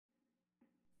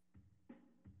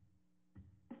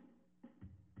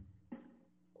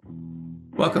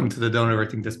Welcome to the Don't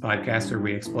Overthink This podcast, where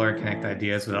we explore and connect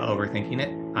ideas without overthinking it.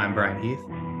 I'm Brian Heath.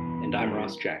 And I'm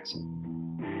Ross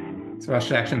Jackson. So, Ross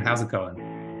Jackson, how's it going?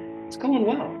 It's going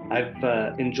well.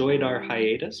 I've enjoyed our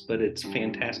hiatus, but it's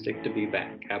fantastic to be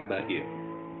back. How about you?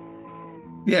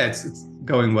 Yeah, it's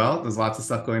going well. There's lots of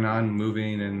stuff going on,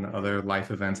 moving and other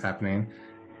life events happening.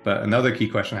 But another key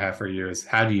question I have for you is,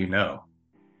 how do you know?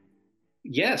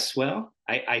 Yes, well,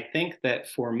 I think that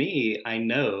for me, I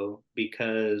know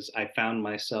because I found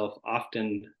myself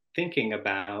often thinking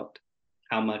about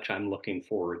how much I'm looking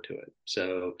forward to it.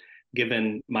 So,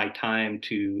 given my time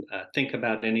to think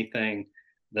about anything,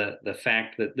 the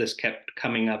fact that this kept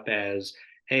coming up as,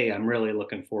 "Hey, I'm really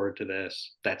looking forward to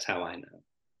this," that's how I know.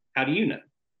 How do you know?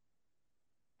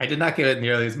 I did not give it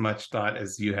nearly as much thought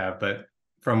as you have, but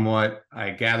from what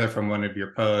I gather from one of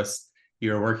your posts,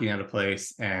 you were working at a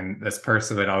place and this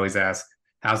person would always ask,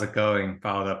 "How's it going?"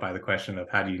 followed up by the question of,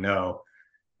 "How do you know?"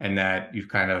 And that you've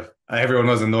kind of, everyone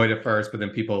was annoyed at first, but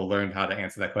then people learned how to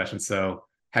answer that question. So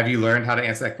have you learned how to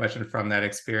answer that question from that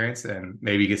experience? And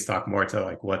maybe you could talk more to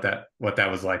like what that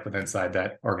was like with inside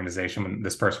that organization when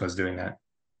this person was doing that.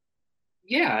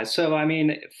 Yeah, so I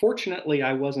mean, fortunately,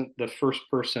 I wasn't the first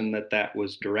person that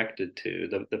was directed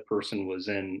to. The person was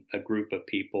in a group of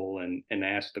people and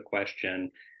asked the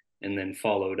question, and then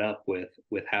followed up with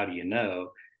how do you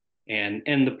know?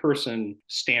 And the person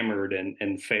stammered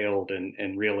and failed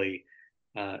and really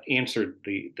answered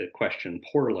the question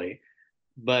poorly.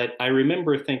 But I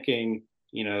remember thinking,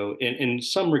 in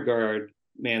some regard,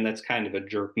 man, that's kind of a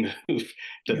jerk move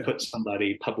to Yeah. put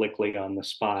somebody publicly on the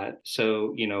spot.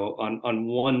 So, on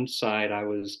one side, I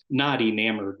was not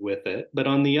enamored with it, but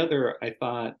on the other, I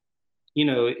thought,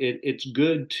 it's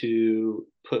good to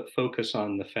put focus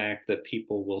on the fact that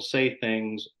people will say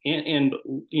things, and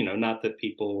not that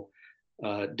people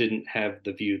didn't have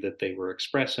the view that they were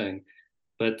expressing,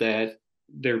 but that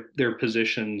their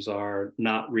positions are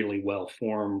not really well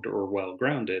formed or well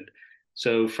grounded.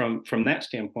 So from that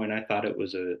standpoint, I thought it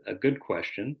was a good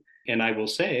question. And I will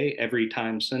say every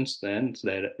time since then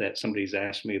that somebody's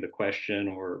asked me the question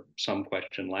or some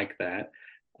question like that,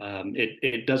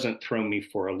 it doesn't throw me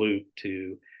for a loop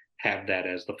to have that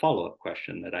as the follow-up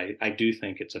question. That I do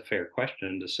think it's a fair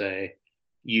question to say,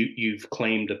 you've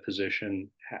claimed a position.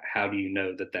 How do you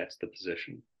know that that's the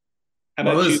position? How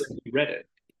Well, about you? this, You read it.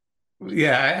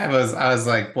 yeah, I was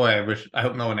like, boy, I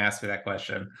hope no one asked me that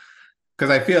question.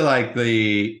 Because I feel like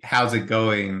the how's it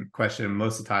going question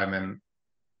most of the time in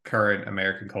current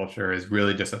American culture is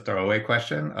really just a throwaway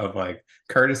question of like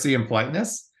courtesy and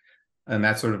politeness and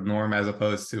that sort of norm, as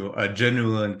opposed to a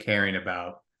genuine caring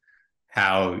about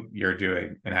how you're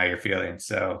doing and how you're feeling.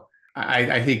 So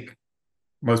I think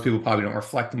most people probably don't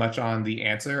reflect much on the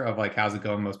answer of like, how's it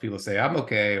going? Most people say, I'm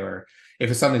okay. Or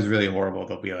if something's really horrible,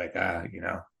 they'll be like,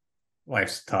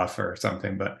 life's tough or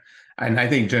something. But and I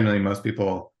think generally most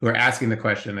people who are asking the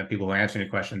question and people who are answering the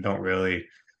question don't really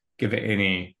give it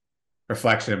any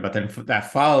reflection. But then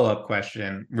that follow-up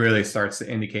question really starts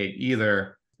to indicate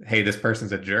either, hey, this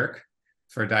person's a jerk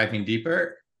for diving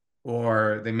deeper,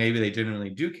 or maybe they genuinely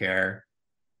do care.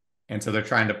 And so they're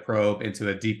trying to probe into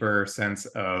a deeper sense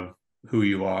of who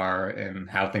you are and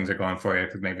how things are going for you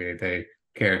because maybe they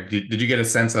care. Did you get a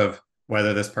sense of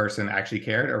whether this person actually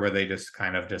cared or were they just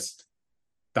kind of just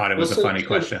thought it Well, was a so funny so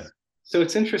question? so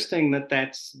it's interesting that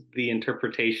that's the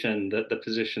interpretation, that the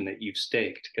position that you've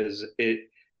staked, because I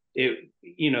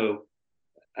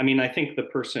mean, I think the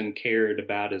person cared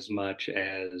about as much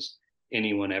as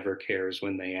anyone ever cares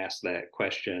when they ask that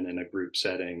question in a group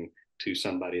setting to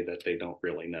somebody that they don't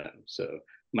really know. So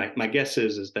my guess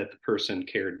is that the person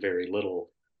cared very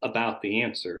little about the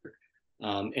answer.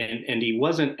 And he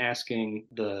wasn't asking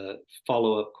the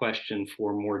follow-up question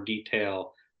for more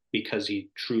detail because he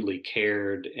truly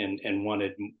cared and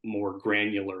wanted more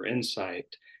granular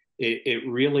insight. It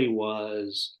really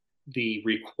was the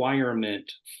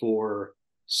requirement for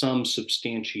some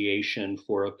substantiation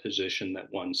for a position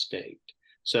that one staked.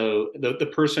 So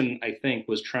the person, I think,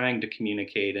 was trying to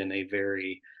communicate in a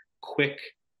very quick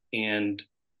and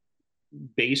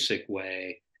basic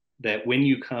way that when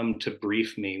you come to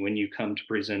brief me, when you come to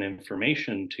present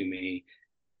information to me,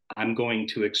 I'm going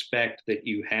to expect that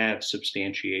you have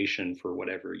substantiation for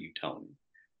whatever you tell me.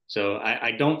 So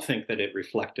I don't think that it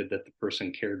reflected that the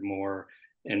person cared more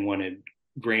and wanted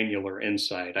granular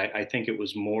insight. I think it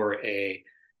was more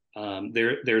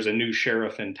there's a new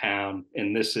sheriff in town,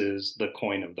 and this is the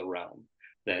coin of the realm.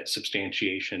 That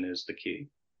substantiation is the key.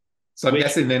 So I'm Which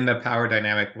guessing then the power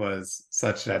dynamic was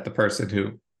such that the person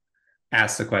who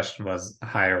asked the question was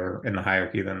higher in the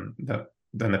hierarchy than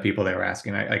the people they were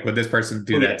asking. Like, would this person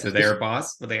do oh that yeah, to their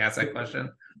boss? Would they ask that question?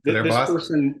 to their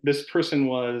boss? This person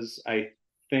was, I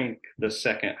think, the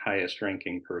second highest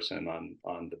ranking person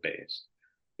on the base.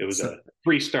 It was So, a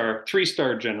three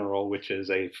star general, which is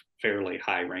a fairly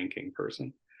high ranking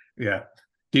person. yeah.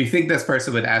 Do you think this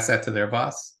person would ask that to their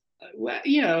boss? Well,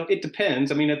 it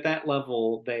depends. I mean, at that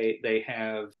level, they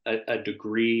have a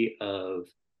degree of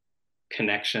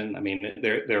connection. I mean,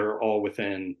 they're all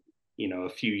within a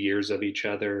few years of each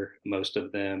other. Most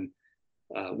of them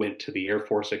went to the Air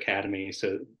Force Academy,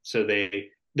 so they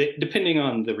depending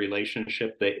on the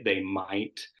relationship, they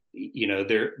might.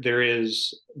 There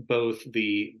is both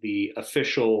the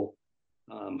official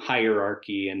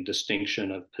hierarchy and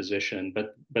distinction of position,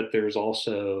 but there's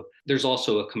also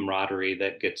a camaraderie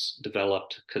that gets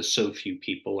developed because so few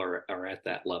people are at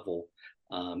that level.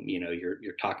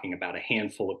 You're talking about a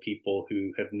handful of people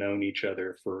who have known each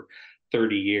other for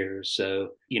 30 years.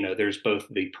 So, there's both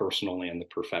the personal and the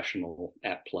professional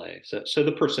at play. So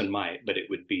the person might, but it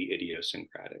would be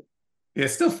idiosyncratic. It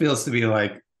still feels to be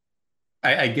like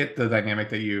I get the dynamic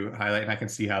that you highlight, and I can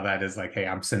see how that is like, hey,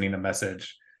 I'm sending a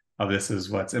message of this is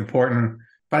what's important.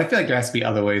 But I feel like there has to be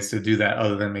other ways to do that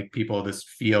other than make people just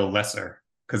feel lesser.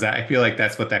 Because I feel like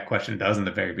that's what that question does in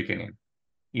the very beginning.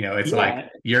 It's like Yeah,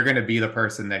 you're going to be the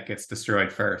person that gets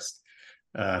destroyed first.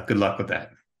 Good luck with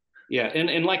that. yeah,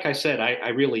 and like I said, I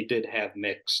really did have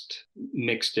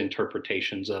mixed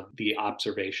interpretations of the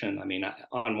observation. I mean,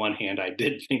 on one hand, I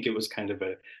did think it was kind of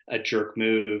a jerk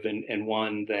move, and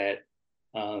one that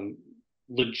um,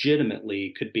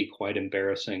 legitimately could be quite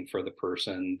embarrassing for the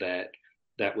person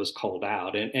that was called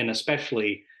out, and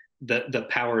especially the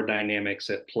power dynamics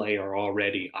at play are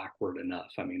already awkward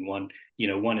enough. I mean,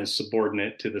 one is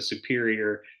subordinate to the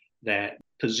superior. That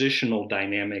positional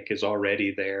dynamic is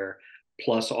already there,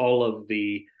 plus all of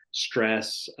the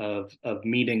stress of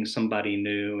meeting somebody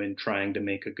new and trying to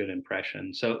make a good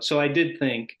impression. So I did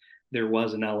think there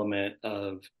was an element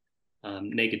of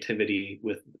negativity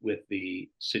with the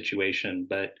situation,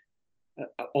 but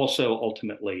also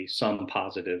ultimately some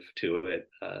positive to it,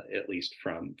 at least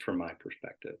from my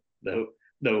perspective.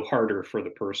 Though harder for the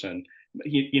person.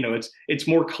 It's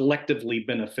more collectively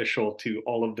beneficial to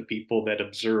all of the people that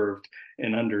observed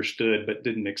and understood but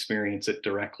didn't experience it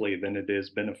directly than it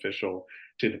is beneficial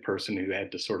to the person who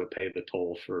had to sort of pay the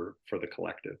toll for the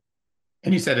collective.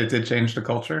 And you said it did change the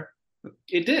culture.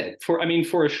 It did, for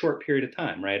a short period of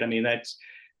time, right? I mean,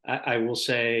 I will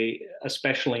say,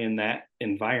 especially in that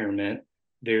environment,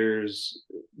 there's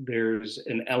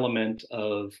an element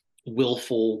of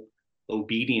willful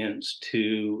obedience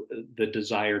to the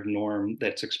desired norm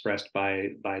that's expressed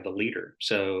by the leader.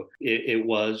 So it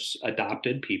was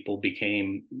adopted. People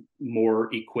became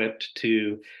more equipped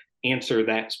to answer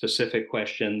that specific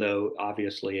question, though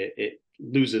obviously it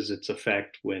loses its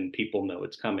effect when people know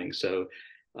it's coming. So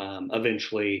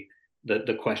eventually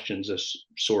the questions just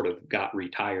sort of got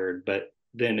retired. But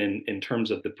then in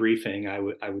terms of the briefing, I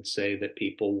would say that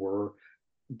people were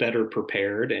better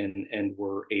prepared and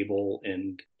were able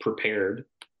and prepared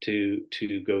to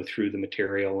go through the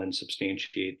material and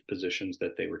substantiate the positions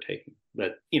that they were taking.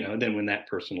 But then when that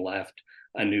person left,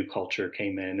 a new culture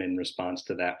came in response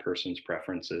to that person's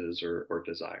preferences or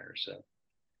desires. So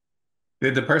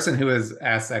Did the person who was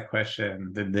asked that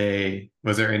question,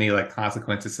 was there any like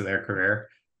consequences to their career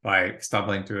by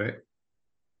stumbling through it?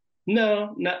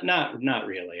 no, not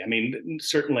really. I mean,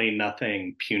 certainly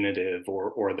nothing punitive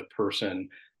or the person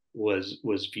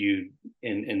was viewed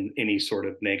in any sort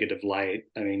of negative light.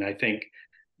 I mean, I think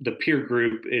the peer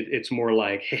group, it's more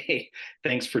like, hey,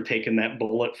 thanks for taking that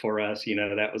bullet for us.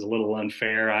 That was a little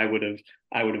unfair. I would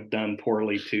have done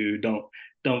poorly too.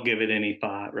 Don't give it any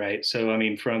thought, right? So I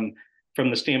mean, from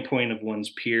the standpoint of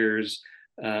one's peers,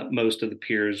 most of the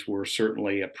peers were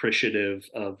certainly appreciative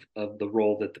of the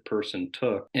role that the person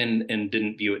took and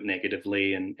didn't view it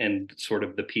negatively, and sort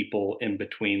of the people in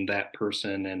between that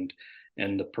person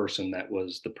and the person that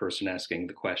was the person asking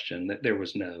the question, that there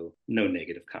was no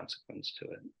negative consequence to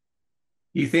it.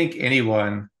 You think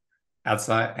anyone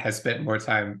outside has spent more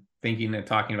time thinking and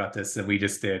talking about this than we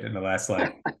just did in the last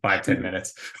like 5-10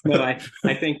 minutes? No,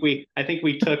 I think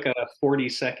we took a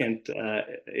 40-second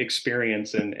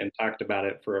experience and talked about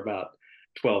it for about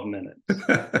 12 minutes.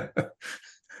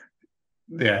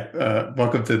 Yeah,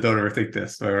 welcome to Don't Overthink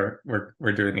This, where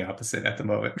we're doing the opposite at the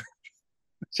moment.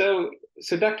 So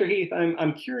Dr. Heath,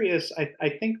 I'm curious. I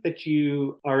think that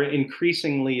you are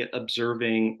increasingly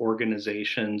observing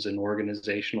organizations and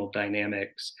organizational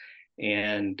dynamics,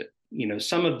 and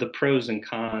some of the pros and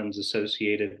cons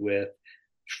associated with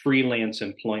freelance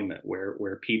employment,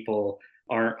 where people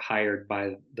aren't hired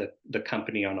by the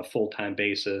company on a full-time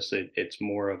basis. It's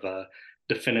more of a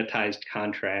definitized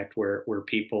contract where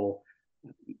people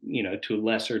to a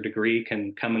lesser degree,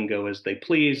 can come and go as they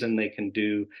please, and they can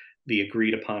do the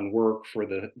agreed upon work for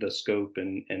the scope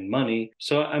and money.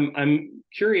 So I'm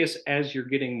curious, as you're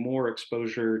getting more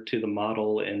exposure to the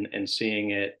model and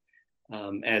seeing it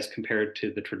as compared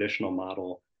to the traditional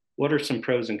model, what are some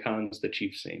pros and cons that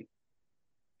you've seen?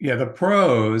 Yeah, the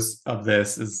pros of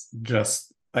this is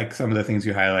just like some of the things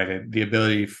you highlighted, the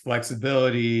ability,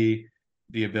 flexibility,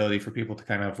 the ability for people to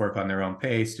kind of work on their own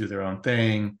pace, do their own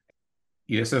thing.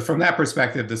 Yeah, so from that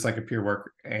perspective, just like a pure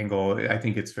work angle, I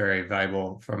think it's very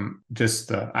valuable from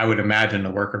just I would imagine,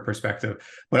 the worker perspective,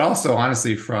 but also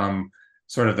honestly from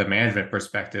sort of the management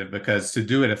perspective, because to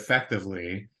do it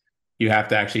effectively, you have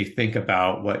to actually think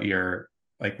about what you're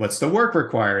like, what's the work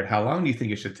required? How long do you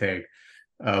think it should take?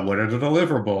 What are the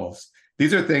deliverables?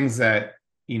 These are things that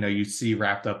you see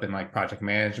wrapped up in like project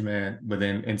management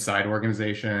within inside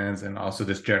organizations and also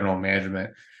just general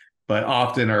management, but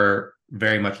often are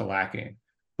very much lacking.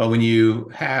 But when you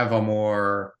have a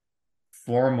more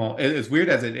formal, as weird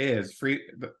as it is, free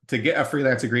to get a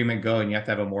freelance agreement going, you have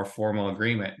to have a more formal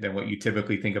agreement than what you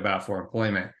typically think about for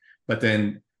employment. But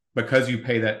then because you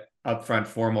pay that upfront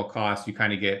formal cost, you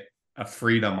kind of get a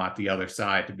freedom at the other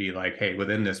side to be like, hey,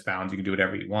 within this bounds, you can do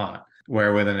whatever you want.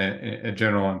 Where within a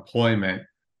general employment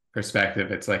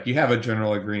perspective, it's like you have a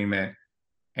general agreement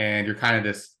and you're kind of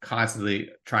just constantly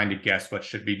trying to guess what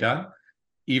should be done.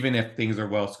 Even if things are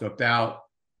well scoped out,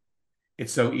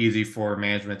 it's so easy for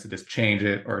management to just change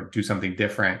it or do something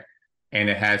different. And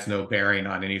it has no bearing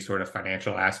on any sort of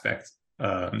financial aspect.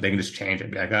 They can just change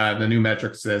it, be like, the new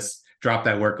metrics this, drop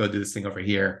that work, go do this thing over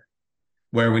here.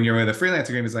 Where when you're with a freelance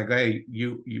agreement, it's like, hey,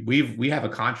 we have a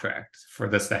contract for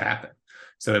this to happen,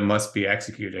 so it must be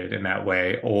executed in that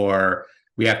way, or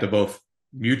we have to both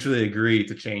mutually agree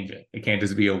to change it. It can't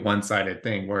just be a one-sided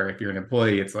thing. Where if you're an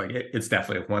employee, it's like it's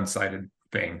definitely a one-sided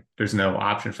thing. There's no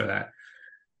option for that.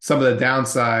 Some of the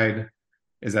downside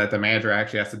is that the manager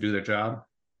actually has to do their job.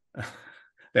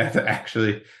 They have to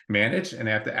actually manage and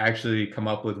they have to actually come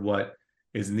up with what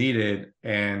is needed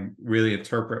and really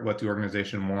interpret what the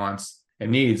organization wants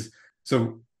and needs.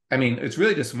 So, I mean, it's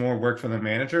really just more work for the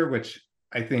manager, which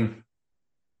I think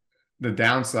the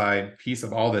downside piece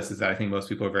of all this is that I think most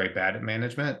people are very bad at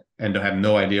management and don't have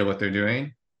no idea what they're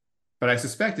doing. But I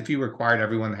suspect if you required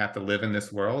everyone to have to live in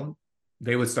this world,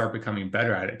 they would start becoming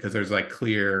better at it because there's like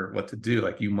clear what to do.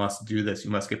 Like you must do this, you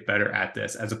must get better at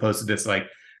this, as opposed to just like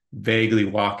vaguely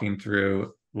walking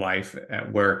through life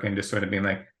at work and just sort of being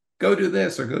like, go do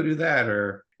this or go do that.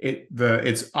 Or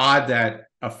it's odd that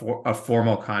a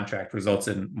formal contract results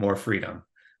in more freedom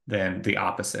than the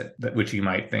opposite, that which you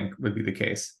might think would be the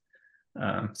case.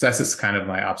 So that's just kind of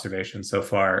my observation so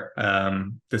far.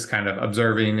 Just kind of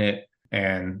observing it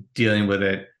and dealing with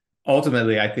it.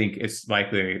 Ultimately, I think it's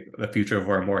likely the future of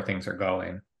where more things are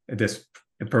going. It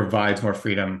provides more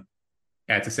freedom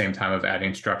at the same time of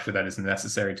adding structure that is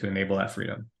necessary to enable that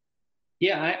freedom.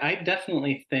 Yeah, I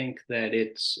definitely think that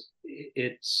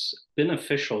it's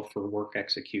beneficial for work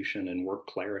execution and work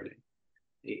clarity.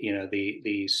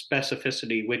 The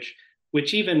specificity,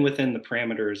 which even within the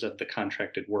parameters of the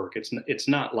contracted work, it's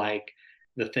not like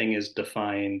the thing is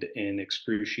defined in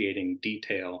excruciating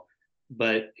detail,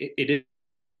 but it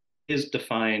is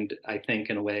defined, I think,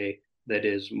 in a way that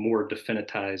is more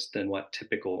definitized than what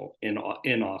typical in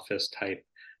office type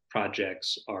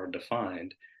projects are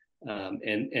defined,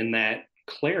 and that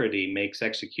clarity makes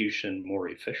execution more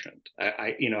efficient.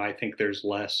 I think there's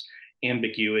less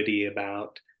ambiguity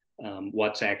about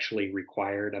what's actually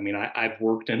required. I mean, I've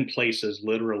worked in places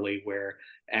literally where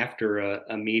after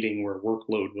a meeting where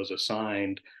workload was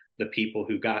assigned, the people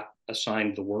who got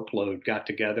assigned the workload got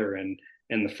together and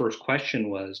the first question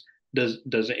was,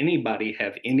 does anybody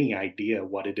have any idea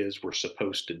what it is we're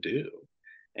supposed to do?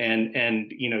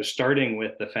 And starting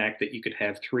with the fact that you could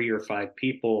have 3 or 5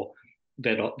 people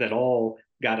that all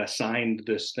got assigned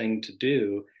this thing to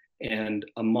do, and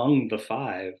among the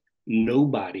 5,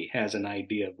 nobody has an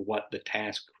idea of what the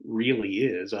task really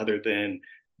is, other than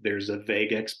there's a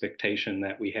vague expectation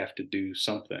that we have to do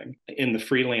something. In the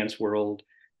freelance world,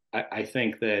 I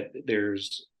think that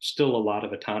there's still a lot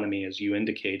of autonomy, as you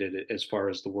indicated, as far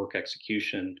as the work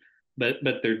execution, but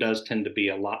there does tend to be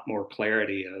a lot more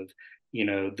clarity of,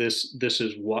 this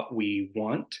is what we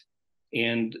want,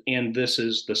 and this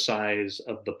is the size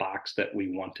of the box that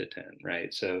we want it in,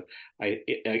 right? So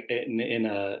in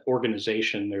a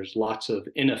organization, there's lots of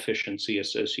inefficiency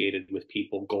associated with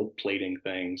people gold plating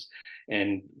things,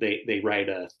 and they write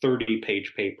a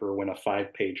 30-page paper when a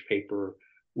 5-page paper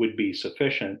would be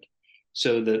sufficient.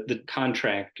 So the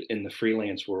contract in the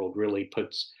freelance world really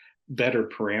puts better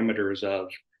parameters of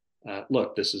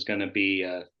look, this is going to be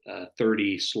a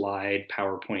 30 slide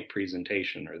PowerPoint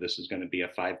presentation, or this is going to be a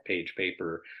 5-page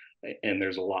paper, and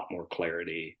there's a lot more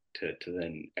clarity to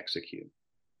then execute.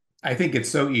 I think it's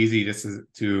so easy just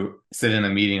to sit in a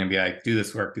meeting and be like, do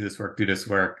this work, do this work, do this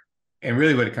work. And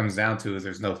really what it comes down to is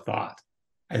there's no thought.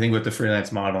 I think what the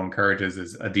freelance model encourages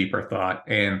is a deeper thought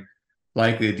and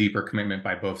likely a deeper commitment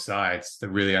by both sides to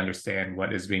really understand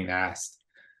what is being asked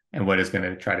and what is going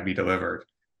to try to be delivered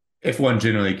if one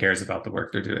generally cares about the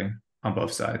work they're doing on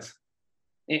both sides.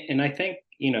 And I think,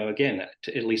 you know, again,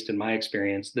 at least in my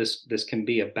experience, this can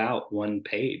be about 1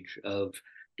 page of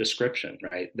description,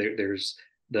 right? There's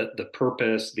the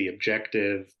purpose, the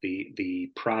objective,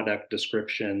 the product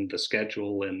description, the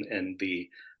schedule, and the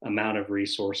amount of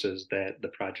resources that the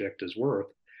project is worth.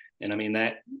 And I mean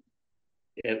that,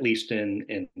 at least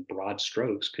in broad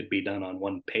strokes, could be done on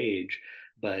 1 page.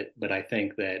 But I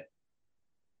think that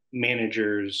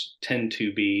managers tend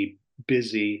to be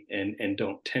busy and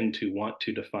don't tend to want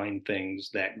to define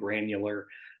things that granular.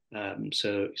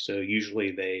 So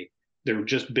usually they're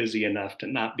just busy enough to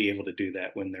not be able to do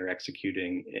that when they're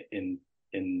executing in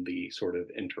the sort of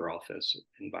inter-office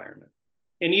environment.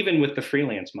 And even with the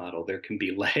freelance model, there can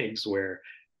be legs where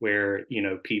you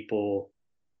know people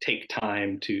take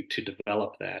time to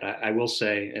develop that. I will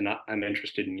say, and I'm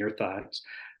interested in your thoughts.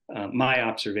 My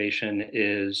observation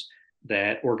is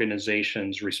that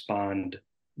organizations respond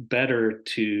better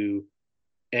to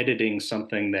editing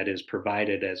something that is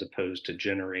provided as opposed to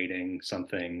generating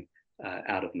something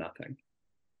out of nothing.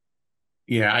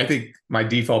 Yeah, I think my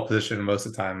default position most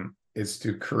of the time is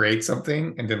to create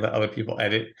something and then let other people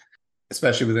edit,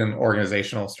 especially within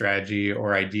organizational strategy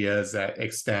or ideas that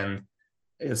extend,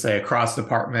 say, across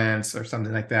departments or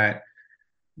something like that,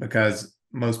 because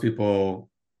most people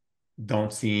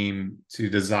don't seem to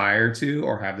desire to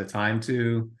or have the time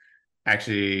to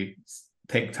actually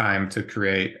take time to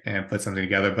create and put something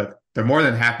together, but they're more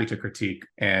than happy to critique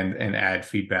and add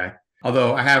feedback.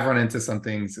 Although I have run into some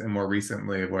things more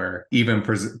recently where even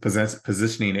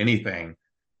positioning anything,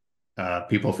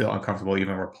 people feel uncomfortable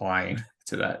even replying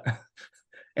to that.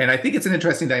 And I think it's an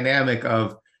interesting dynamic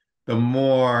of the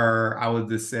more, I would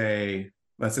just say,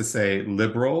 let's just say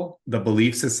liberal the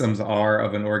belief systems are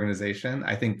of an organization.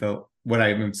 I think what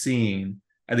I've been seeing,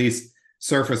 at least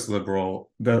surface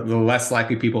liberal, the less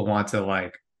likely people want to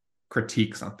like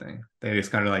critique something. They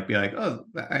just kind of like be like, oh,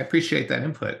 I appreciate that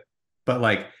input. But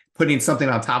like putting something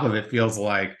on top of it feels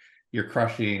like you're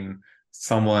crushing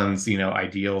someone's,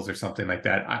 ideals or something like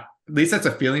that. At least that's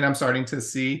a feeling I'm starting to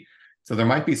see. So there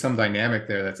might be some dynamic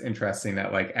there that's interesting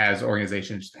that like as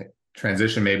organizations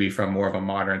transition maybe from more of a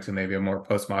modern to maybe a more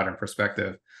postmodern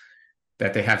perspective,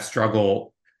 that they have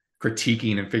struggle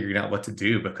critiquing and figuring out what to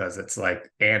do because it's like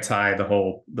anti the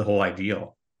whole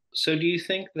ideal. So, do you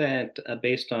think that,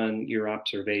 based on your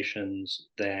observations,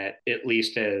 that at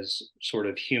least as sort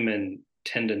of human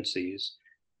tendencies,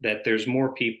 that there's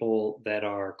more people that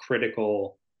are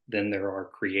critical than there are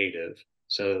creative?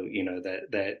 So, you know,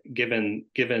 that given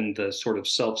the sort of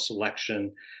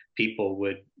self-selection, people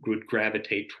would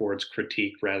gravitate towards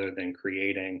critique rather than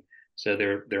creating. So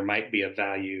there might be a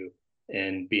value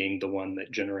in being the one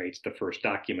that generates the first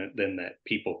document, then that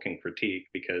people can critique,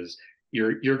 because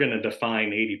you're going to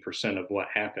define 80% of what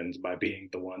happens by being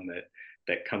the one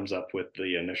that comes up with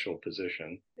the initial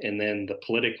position. And then the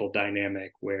political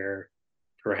dynamic, where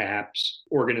perhaps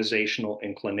organizational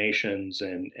inclinations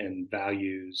and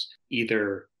values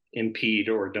either impede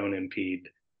or don't impede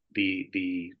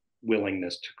the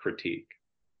willingness to critique.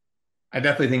 I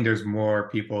definitely think there's more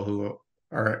people who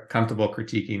are comfortable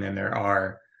critiquing than there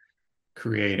are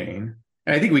creating.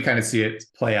 And I think we kind of see it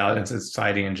play out in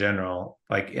society in general,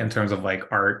 like in terms of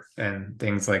like art and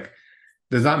things like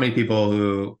there's not many people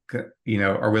who,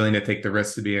 are willing to take the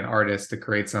risk to be an artist, to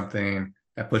create something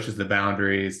that pushes the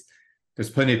boundaries. There's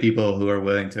plenty of people who are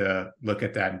willing to look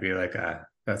at that and be like,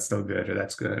 that's still good or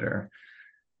that's good.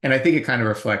 And I think it kind of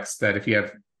reflects that if you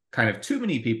have kind of too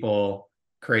many people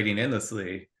creating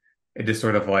endlessly, it just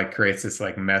sort of like creates this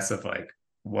like mess of like,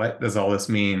 what does all this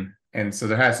mean? And so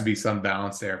there has to be some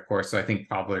balance there, of course. So I think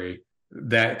probably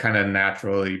that kind of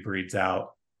naturally breeds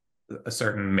out a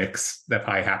certain mix that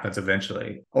probably happens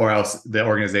eventually, or else the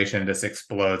organization just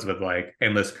explodes with like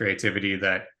endless creativity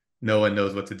that no one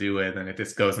knows what to do with. And it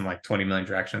just goes in like 20 million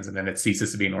directions. And then it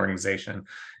ceases to be an organization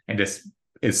and just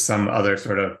is some other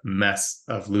sort of mess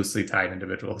of loosely tied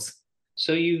individuals.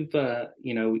 So you've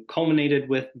culminated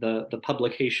with the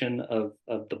publication of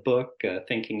the book,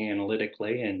 Thinking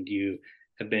Analytically, and you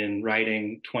have been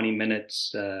writing 20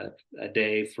 minutes a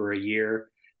day for a year,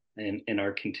 and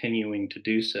are continuing to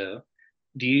do so.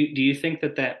 Do you think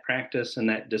that practice and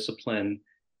that discipline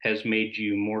has made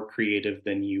you more creative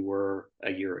than you were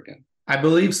a year ago? I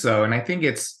believe so. And I think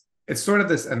it's sort of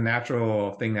this a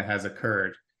natural thing that has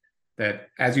occurred that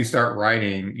as you start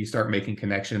writing, you start making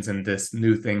connections and this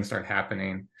new thing start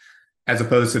happening, as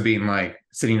opposed to being like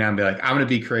sitting down and be like, I'm gonna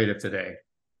be creative today.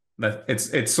 But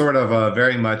it's sort of a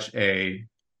very much a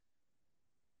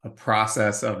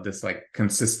process of this like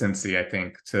consistency, I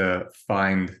think, to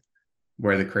find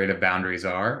where the creative boundaries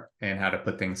are and how to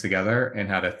put things together and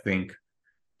how to think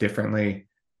differently.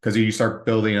 Because you start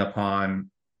building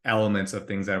upon elements of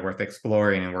things that are worth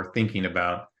exploring and worth thinking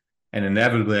about. And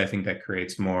inevitably, I think that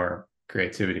creates more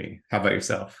creativity. How about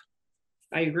yourself?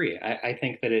 I agree. I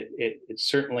think that it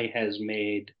certainly has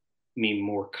made me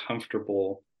more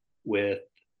comfortable with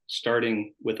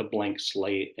starting with a blank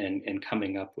slate and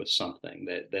coming up with something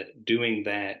that doing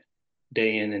that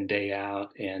day in and day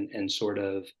out and sort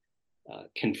of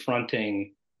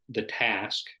confronting the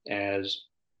task as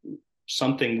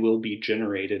something will be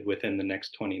generated within the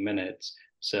next 20 minutes.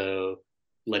 So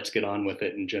let's get on with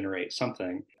it and generate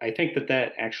something. I think that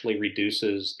that actually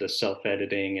reduces the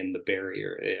self-editing and the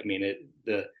barrier. I mean,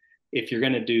 if you're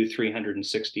going to do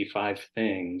 365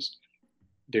 things,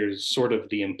 there's sort of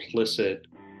the implicit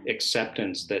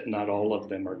acceptance that not all of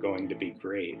them are going to be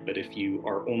great. But if you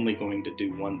are only going to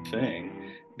do one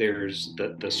thing, there's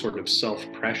the sort of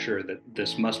self pressure that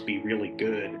this must be really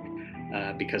good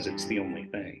because it's the only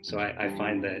thing. So I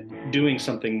find that doing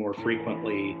something more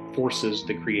frequently forces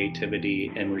the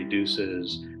creativity and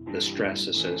reduces the stress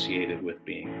associated with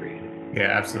being creative.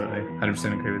 Yeah, absolutely.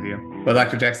 100% agree with you. Well,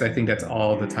 Dr. Jackson, I think that's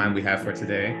all the time we have for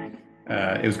today.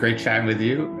 It was great chatting with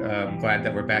you. I'm glad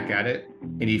that we're back at it.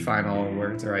 Any final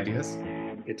words or ideas?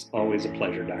 It's always a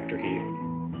pleasure, Dr.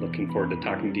 Heath. Looking forward to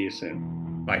talking to you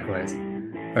soon. Likewise.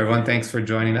 Everyone, thanks for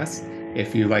joining us.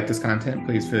 If you like this content,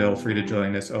 please feel free to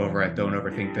join us over at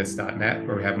don'toverthinkthis.net,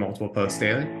 where we have multiple posts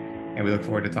daily. And we look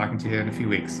forward to talking to you in a few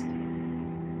weeks.